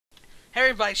Hey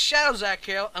everybody, Shadow Zach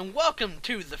here, and welcome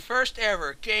to the first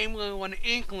ever Game One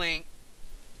Inkling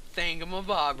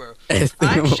Thingamabobber.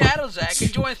 I'm Shadow Zach,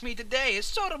 and joining with me today is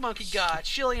Soda Monkey God,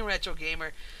 Chilean Retro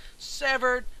Gamer,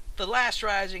 Severed, The Last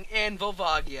Rising, and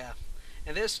Volvagia.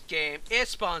 And this game is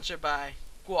sponsored by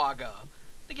Guaga,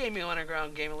 the Gaming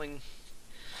Underground Gaming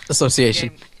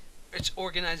Association. It's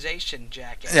organization,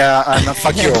 jackass. Yeah, no,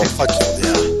 fuck you all, fuck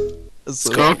you,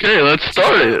 yeah. Okay, let's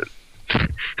start it.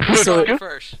 So,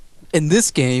 First. in this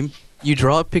game, you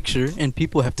draw a picture and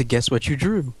people have to guess what you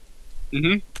drew.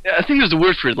 Yeah, I think there's a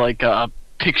word for it, like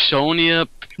Pictionia.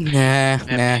 Nah.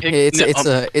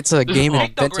 It's a game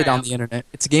invented on the internet.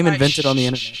 It's a game invented on the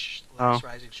internet. Last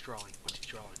Rising's drawing. What's he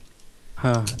drawing?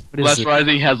 Huh. What is Last it?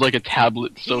 Rising has like a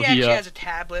tablet, so He actually has a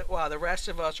tablet, while the rest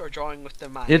of us are drawing with the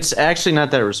mice. It's actually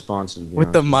not that responsive. to be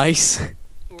With the honest. mice.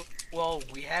 Well,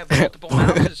 we have multiple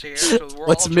mouses here, so we're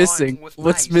What's all missing? drawing with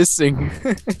What's mice. missing?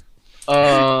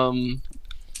 What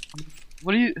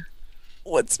do you?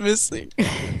 What's missing?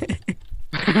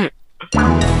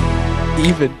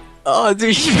 Even. Oh,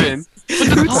 dude. Even. But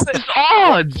the top is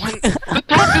odds. The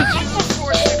top is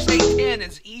 4, 6, 8, 10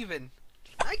 is even.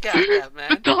 I got that, the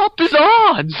man. top is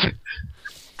odds.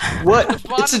 What? The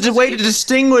bottom It's a is way to even.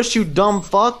 distinguish, you dumb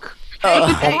fuck.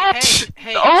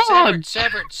 Hey, Odds.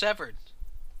 severed.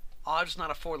 Odd's not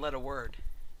a 4-letter word.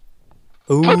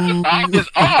 Ooh. Top is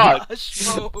odds. Hush,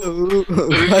 no.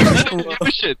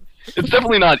 Distinguish it. It's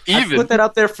definitely not I even. put that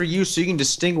out there for you so you can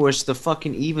distinguish the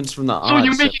fucking evens from the So odds.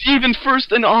 you make it even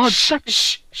first and odds second.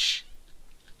 Shh.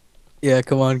 Yeah,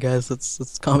 come on, guys.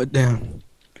 Let's calm it down.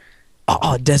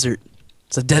 Oh, desert.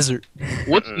 It's a desert.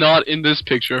 What's not in this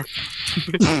picture?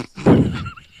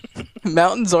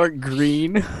 Mountains aren't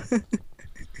green.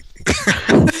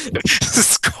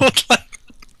 Scotland.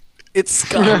 It's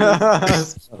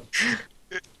Scotland.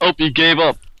 Oh, you gave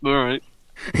up. Alright.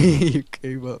 You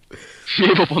gave up.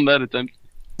 Gave up on that attempt.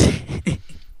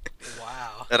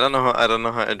 Wow. I don't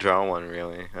know how to draw one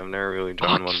really. I've never really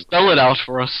drawn one. Spell it out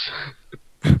for us.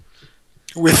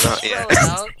 With Not yet.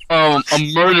 Spell it out.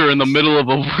 A murder in the middle of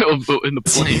in the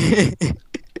plane.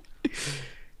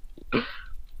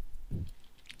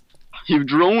 You've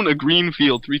drawn a green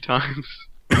field 3 times.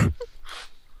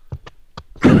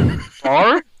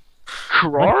 Car?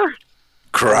 Crar?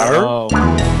 Crar? Oh,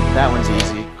 that one's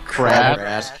easy. Crab.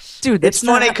 Crabgrass. Dude, It's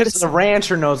funny not- because the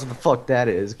rancher knows what the fuck that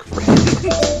is.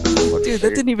 Dude,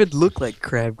 that didn't even look like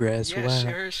crabgrass. Yeah, Wow.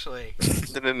 seriously.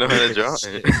 Didn't know how to draw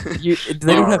it.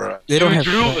 They don't have. Alright. They don't You have.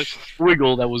 drew a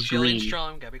squiggle that was Chilean green.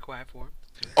 strong, gotta be quiet for him.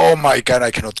 Oh my god,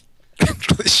 I cannot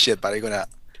draw this shit, but I'm gonna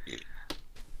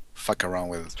fuck around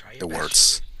with Try your the best,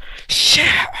 words. Shirley.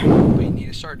 Yeah. But you need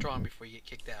to start drawing before you get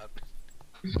kicked out.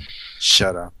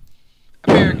 Shut up.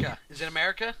 America. Is it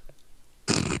America?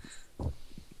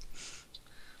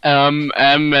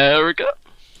 America?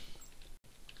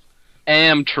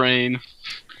 Amtrain.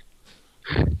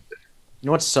 You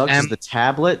know what sucks is the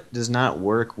tablet does not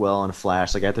work well on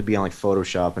Flash. Like I have to be on like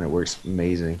Photoshop and it works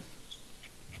amazing.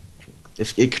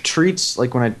 If it treats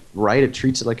like when I write, it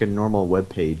treats it like a normal web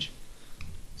page.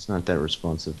 It's not that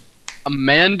responsive.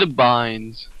 Amanda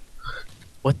Bynes.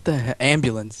 What the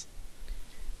ambulance?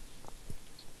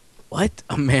 What?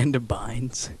 Amanda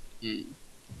Bynes.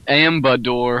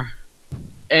 Ambador.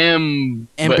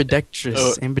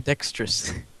 Ambidextrous.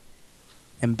 Ambidextrous.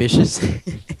 Ambitious.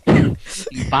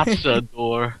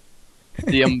 Ambassador.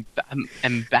 The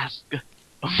ambassador.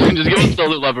 Just give us the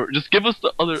other lever. Just give us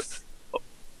the other.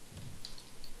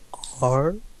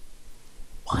 R.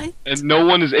 What? And no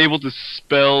one is able to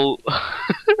spell.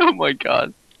 Oh my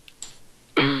god.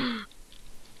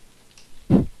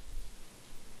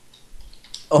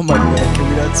 Oh my god, can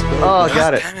we not spell? Oh, that?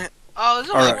 got it. Damn it. Oh, there's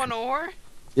only Alright. one ore?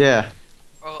 Yeah.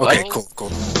 Oh, Okay, oh.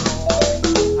 cool.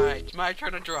 Alright, it's my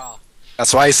turn to draw.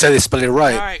 That's why I said it's spelled it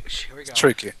right. Alright, here we go. It's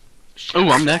tricky. Oh, I'm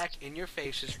Shadow next. Zach in your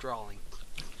face is drawing.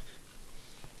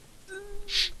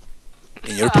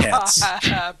 In your pants.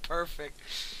 Perfect.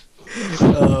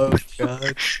 Oh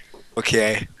god.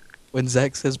 Okay. When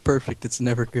Zach says perfect, it's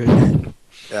never good.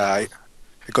 Yeah, I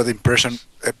got the impression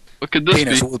What could this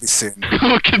penis be? will be seen.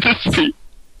 What could this be?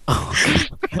 Oh,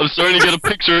 I'm starting to get a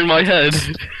picture in my head.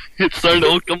 It's starting to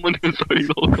all come on. It's starting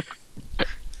to all come.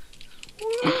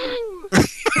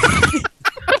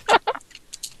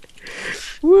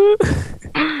 woo.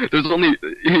 There's only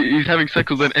he's having sex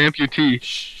with an amputee.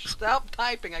 Shh, stop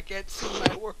typing, I can't see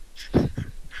my work.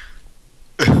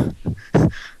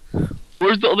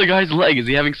 Where's the other guy's leg? Is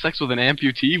he having sex with an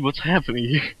amputee? What's happening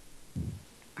here?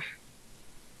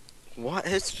 What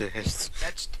is this?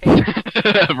 That's tape.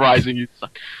 Rising, you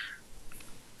suck.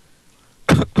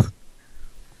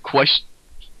 Question.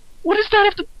 What does that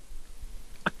have to?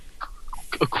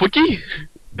 A quickie?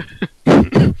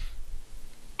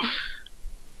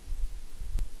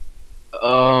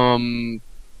 um.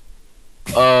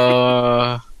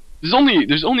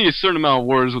 There's only a certain amount of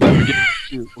words with that beginning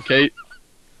too, okay?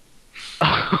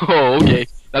 Oh, okay.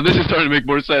 Now this is starting to make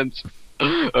more sense.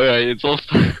 Alright, it's all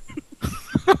start.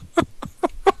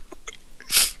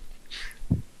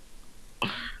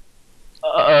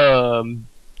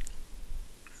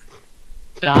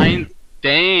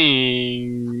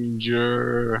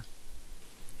 Danger.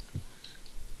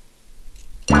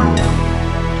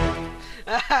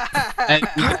 And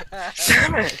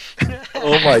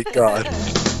Oh my god.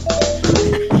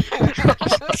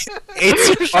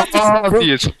 It's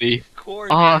obviously.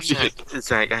 Coordination.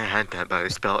 Zach, I had that, but I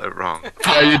spelled it wrong.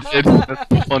 Yeah, you did. That's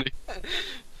so funny.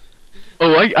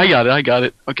 Oh, I got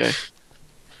it. Okay.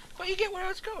 Well, you get where I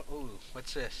was going. Ooh,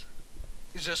 what's this?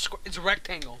 Is it a it's a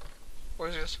rectangle, or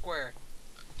is it a square?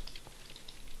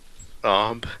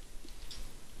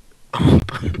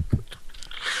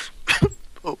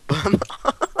 Obama.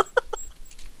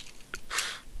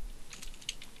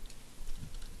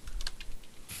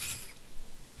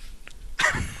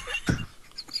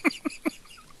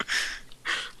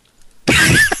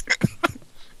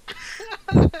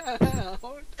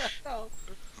 What the hell?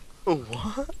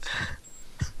 What?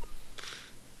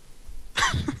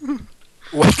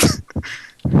 what?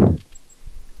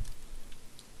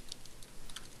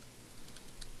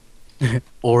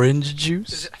 Orange Is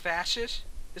juice? it fascist?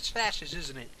 It's fascist,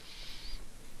 isn't it?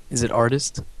 Is it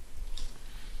artist?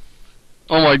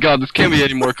 Oh my god, this can't be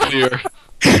any more clear.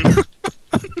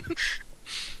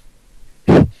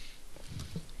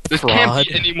 This can't Fraud.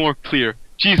 be any more clear.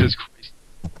 Jesus Christ.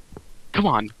 Come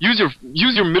on, use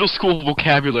your middle school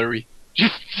vocabulary.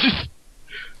 Just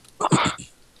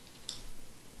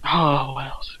Oh, what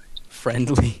else?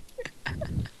 Friendly.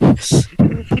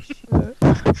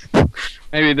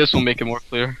 Maybe this will make it more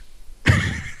clear.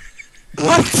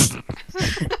 What?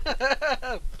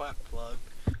 Butt plug.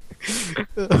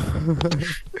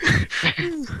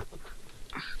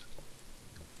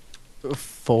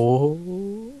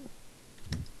 Four.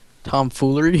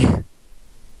 Tomfoolery.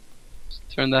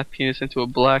 Turn that penis into a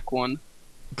black one.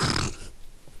 Oh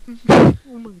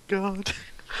my god.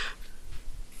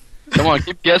 Come on,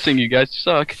 keep guessing, you guys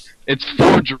suck. It's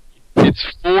forgery. It's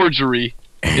forgery.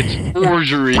 It's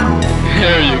forgery.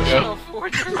 There you go. No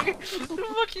forgery. What the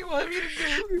fuck you want me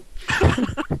to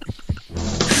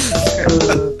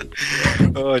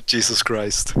do? Oh, Jesus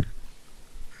Christ.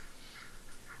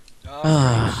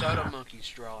 Oh, Soda Monkey's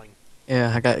drawing.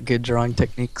 Yeah, I got good drawing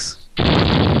techniques.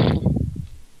 Let's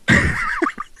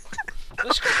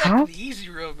go back to the easy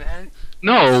road, man.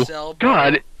 No, Cell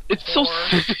God, bar, it's so.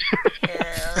 horse,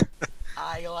 hair,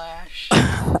 eyelash.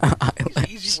 These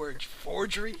easy words.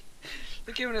 Forgery.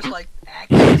 They're giving us like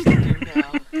actions to do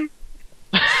now.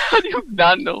 How do you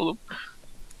not know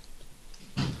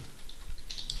them?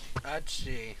 Let's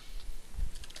see.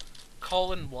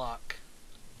 Colon block.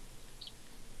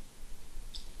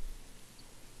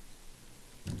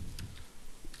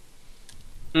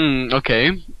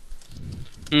 Okay.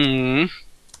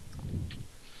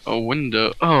 A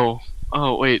window.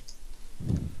 Oh, wait.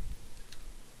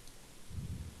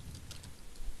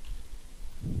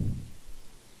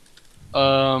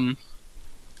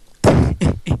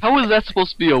 How is that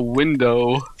supposed to be a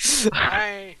window?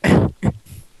 I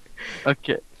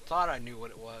Okay. thought I knew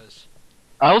what it was.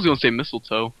 I was gonna say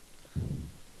mistletoe.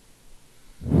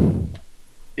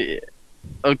 Yeah.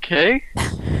 Okay.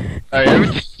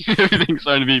 Alright, everything's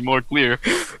starting to be more clear.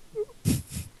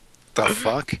 The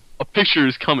fuck? A picture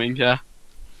is coming, yeah.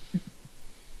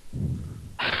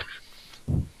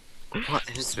 What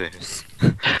is this?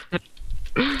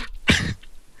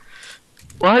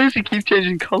 Why does he keep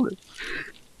changing colors?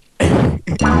 I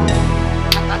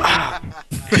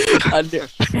knew-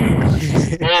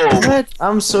 Oh, What?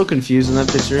 I'm so confused in that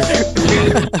picture.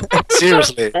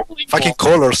 Seriously. holy Fucking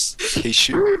ball. colors. He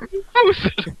shoot. How is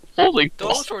it holding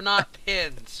ball? Those were not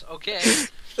pins, okay?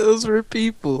 Those were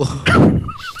people.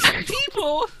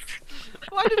 People?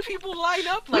 Why do people line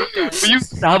up like Are that? you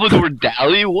Salvador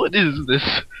Dali? What is this?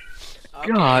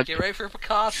 Okay, God. get ready for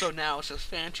Picasso now. It's a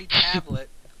fancy tablet.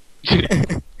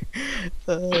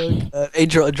 Oh, God. Hey,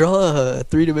 draw a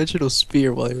three-dimensional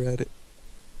sphere while you're at it.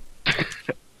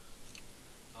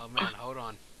 Oh man, hold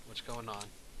on. What's going on?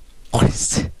 What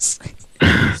is this?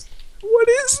 What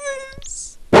is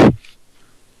this?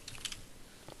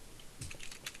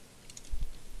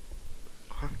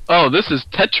 Oh, this is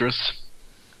Tetris.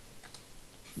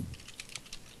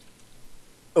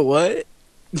 What?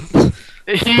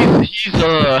 He's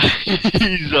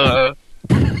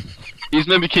He's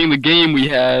mimicking the game we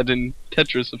had in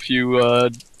Tetris a few,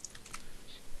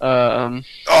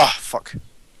 Oh, fuck.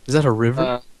 Is that a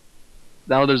river?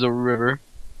 now there's a river.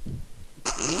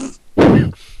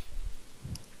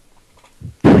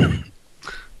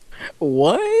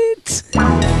 What?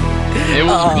 It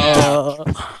was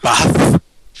Bath.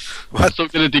 bad. So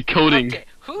good at decoding. Okay,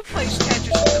 who plays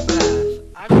Tetris in the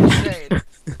bath? I'm just saying.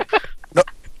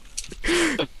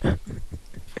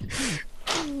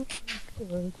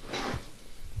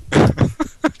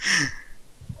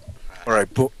 Alright,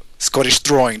 Scottish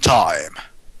drawing time.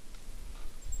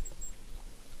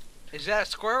 Is that a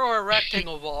square or a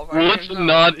rectangle ball? What's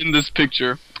not in this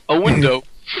picture? A window.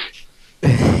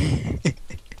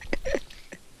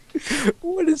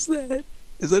 What is that?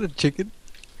 Is that a chicken?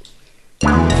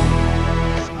 Oh,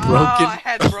 Broken. I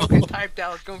had broken typed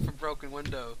out. It's going for broken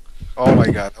window. Oh my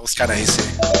god, that was kinda easy.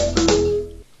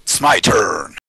 It's my turn.